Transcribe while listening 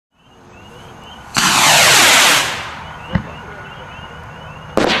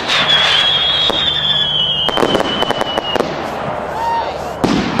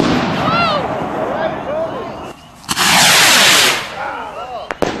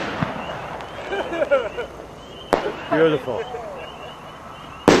Beautiful.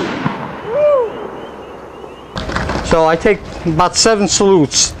 So I take about 7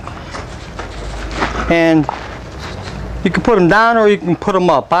 salutes, and you can put them down or you can put them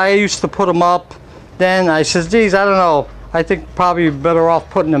up. I used to put them up. Then I said, geez, I don't know. I think probably better off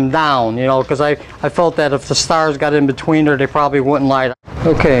putting them down, you know, because I felt that if the stars got in between there, they probably wouldn't light up.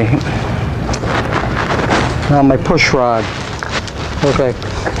 Okay. Now my push rod. Okay.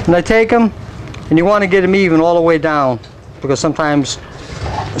 And I take them, and you want to get them even all the way down, because sometimes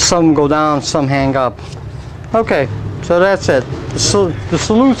some go down, some hang up. Okay, so that's it. The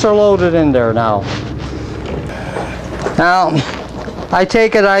salutes are loaded in there now. Now, I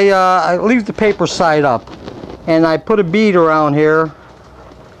take it, I leave the paper side up, and I put a bead around here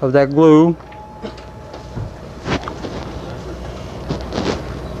of that glue.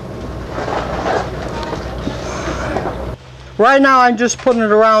 Right now I'm just putting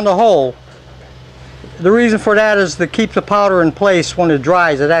it around the hole. The reason for that is to keep the powder in place when it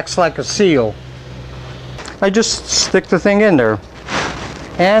dries. It acts like a seal. I just stick the thing in there,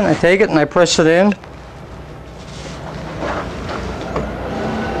 and I take it and I press it in.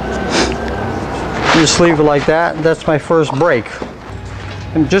 Just leave it like that. That's my first break.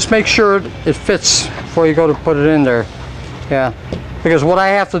 And just make sure it fits before you go to put it in there. Yeah, because what I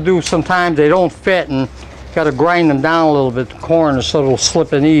have to do sometimes, they don't fit, and got to grind them down a little bit, the corners, so it'll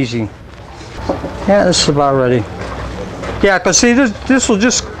slip in easy. Yeah, this is about ready. Yeah, because see, this will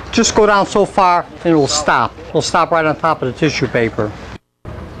just go down so far and it will stop. It'll stop right on top of the tissue paper.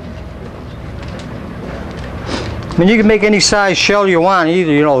 I mean, you can make any size shell you want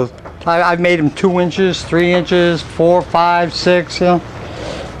either, you know. I've made them 2 inches, 3 inches, 4, 5, 6, you know.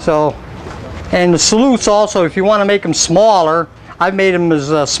 So, and the salutes also, if you want to make them smaller, I've made them as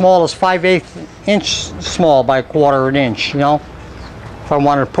small as 5/8 inch small by 1/4 inch, you know. If I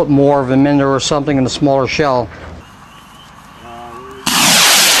wanted to put more of them in there or something in the smaller shell.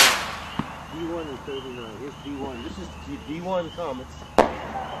 D1 and 39. Here's D1. This is D1 Comets.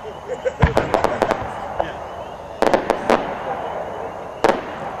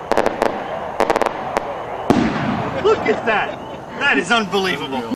 Look at that! That is unbelievable.